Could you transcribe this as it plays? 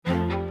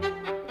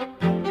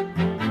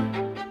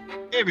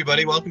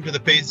everybody. Welcome to the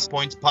Basis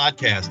Points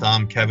podcast.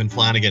 I'm Kevin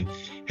Flanagan,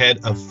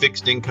 head of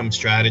fixed income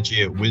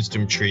strategy at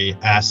WisdomTree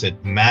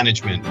Asset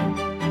Management.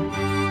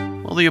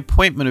 Well, the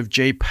appointment of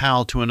Jay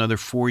Powell to another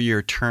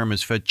 4-year term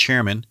as Fed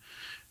chairman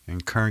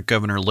and current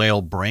Governor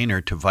Lael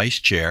Brainerd to vice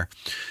chair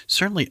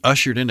certainly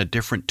ushered in a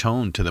different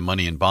tone to the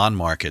money and bond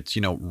markets.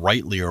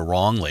 Rightly or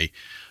wrongly,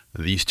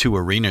 these two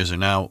arenas are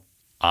now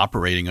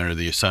operating under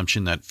the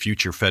assumption that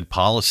future Fed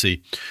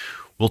policy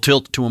will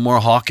tilt to a more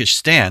hawkish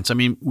stance.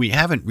 We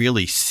haven't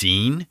really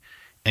seen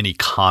any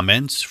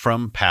comments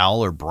from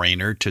Powell or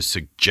Brainerd to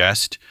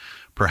suggest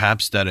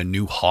perhaps that a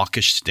new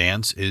hawkish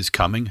stance is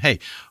coming. Hey,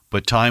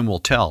 but time will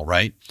tell,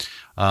 right?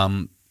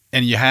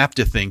 And you have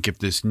to think if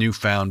this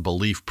newfound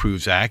belief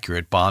proves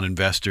accurate, bond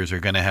investors are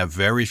going to have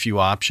very few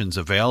options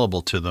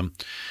available to them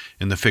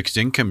in the fixed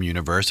income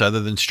universe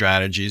other than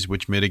strategies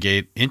which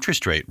mitigate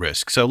interest rate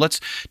risk. So let's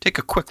take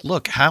a quick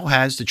look. How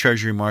has the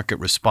Treasury market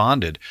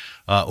responded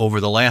over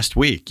the last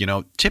week?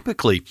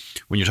 Typically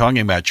when you're talking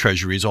about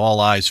Treasuries,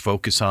 all eyes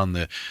focus on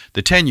the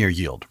 10-year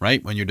yield,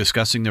 right? When you're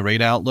discussing the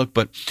rate outlook.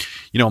 But,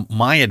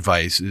 my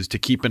advice is to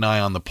keep an eye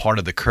on the part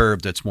of the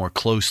curve that's more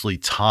closely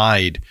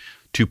tied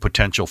to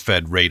potential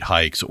Fed rate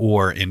hikes,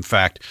 or in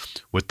fact,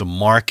 what the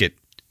market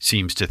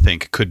seems to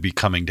think could be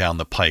coming down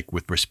the pike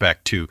with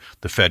respect to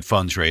the Fed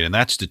funds rate, and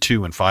that's the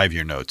 2- and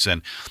 5-year notes.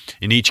 And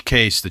in each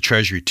case, the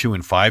Treasury 2-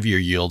 and 5-year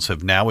yields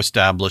have now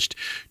established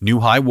new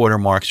high water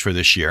marks for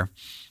this year.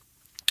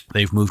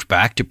 They've moved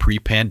back to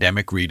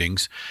pre-pandemic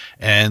readings,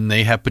 and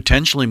they have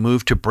potentially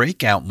moved to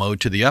breakout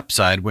mode to the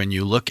upside when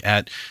you look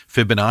at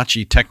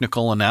Fibonacci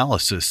technical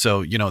analysis.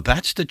 So,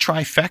 that's the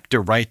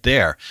trifecta right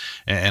there.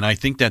 And I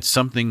think that's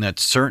something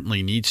that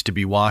certainly needs to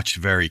be watched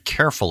very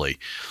carefully.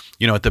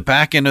 At the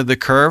back end of the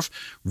curve,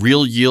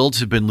 real yields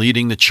have been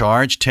leading the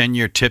charge.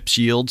 10-year TIPS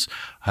yields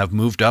have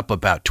moved up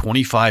about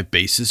 25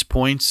 basis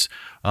points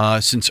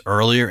since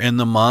earlier in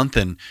the month.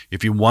 And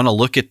if you want to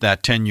look at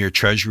that 10-year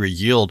Treasury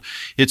yield,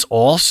 it's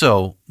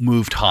also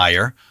moved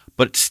higher,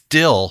 but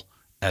still,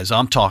 as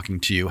I'm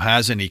talking to you,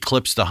 hasn't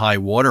eclipsed the high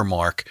water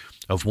mark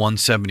of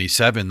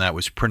 177 that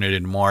was printed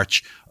in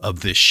March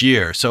of this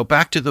year. So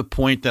back to the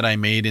point that I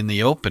made in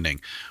the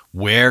opening.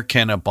 Where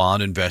can a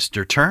bond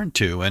investor turn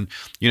to? And,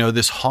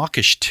 this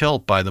hawkish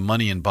tilt by the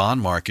money and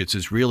bond markets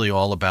is really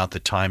all about the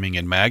timing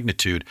and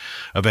magnitude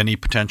of any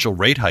potential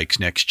rate hikes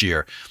next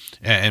year.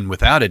 And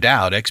without a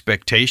doubt,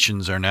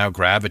 expectations are now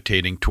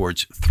gravitating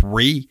towards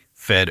 3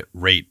 Fed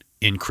rate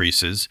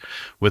increases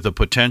with a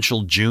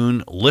potential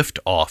June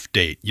lift-off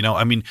date.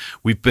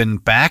 We've been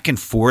back and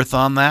forth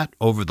on that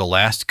over the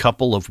last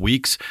couple of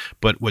weeks,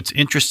 but what's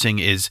interesting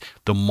is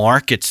the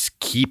markets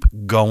keep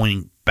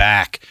going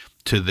back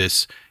to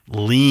this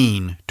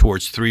lean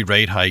towards 3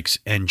 rate hikes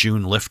and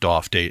June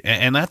liftoff date.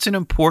 And that's an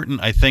important,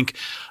 I think,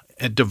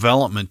 a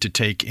development to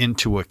take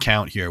into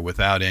account here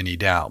without any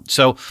doubt.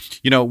 So,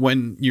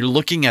 when you're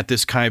looking at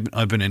this kind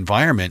of an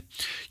environment,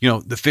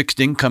 the fixed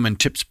income and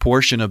TIPS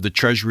portion of the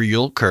Treasury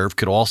yield curve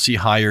could all see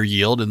higher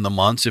yield in the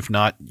months, if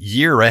not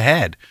year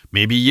ahead,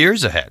 maybe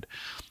years ahead.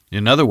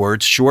 In other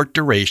words, short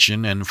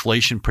duration and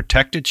inflation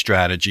protected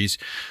strategies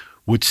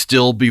would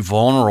still be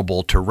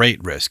vulnerable to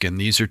rate risk. And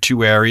these are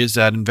two areas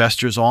that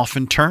investors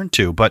often turn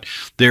to. But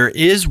there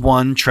is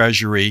one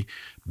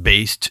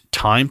Treasury-based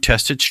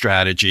time-tested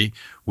strategy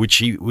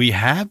which we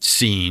have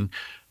seen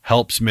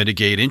helps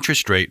mitigate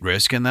interest rate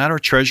risk, and that are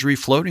Treasury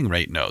floating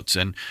rate notes.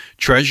 And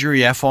Treasury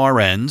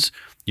FRNs,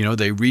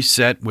 they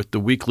reset with the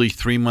weekly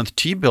 3-month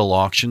T-bill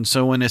auction.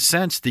 So in a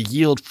sense, the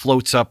yield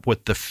floats up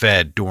with the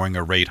Fed during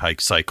a rate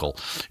hike cycle.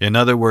 In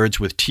other words,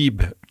 with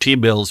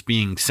T-bills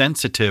being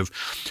sensitive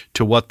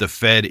to what the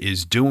Fed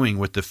is doing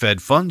with the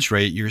Fed funds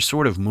rate, you're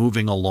sort of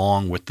moving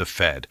along with the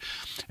Fed.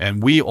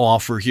 And we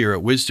offer here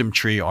at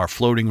WisdomTree our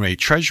floating rate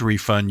Treasury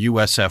fund,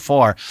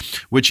 USFR,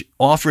 which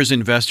offers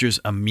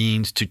investors a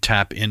means to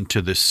tap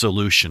into this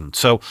solution.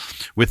 So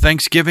with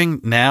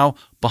Thanksgiving now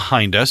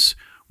behind us,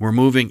 we're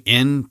moving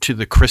into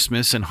the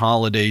Christmas and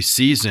holiday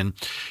season.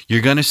 You're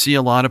going to see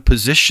a lot of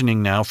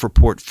positioning now for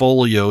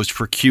portfolios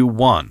for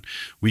Q1.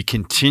 We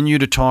continue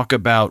to talk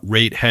about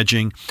rate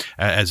hedging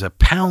as a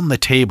pound the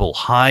table,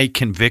 high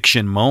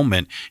conviction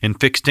moment in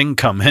fixed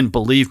income. And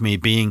believe me,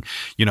 being,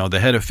 the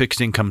head of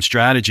fixed income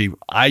strategy,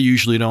 I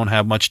usually don't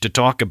have much to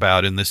talk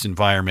about in this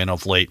environment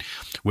of late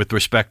with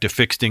respect to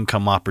fixed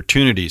income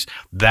opportunities.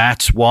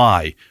 That's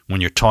why when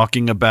you're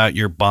talking about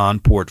your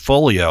bond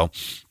portfolio,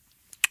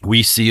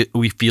 we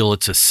feel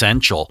it's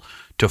essential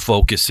to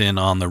focus in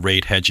on the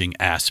rate hedging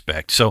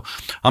aspect. So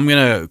I'm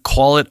going to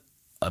call it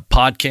a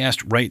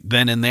podcast right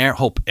then and there.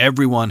 Hope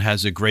everyone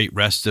has a great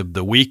rest of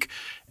the week,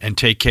 and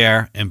take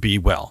care and be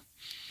well.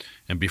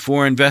 And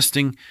before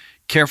investing,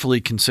 carefully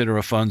consider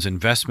a fund's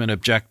investment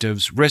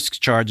objectives, risks,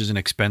 charges, and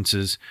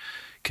expenses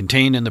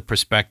contained in the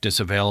prospectus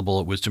available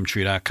at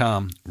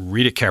wisdomtree.com.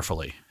 Read it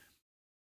carefully.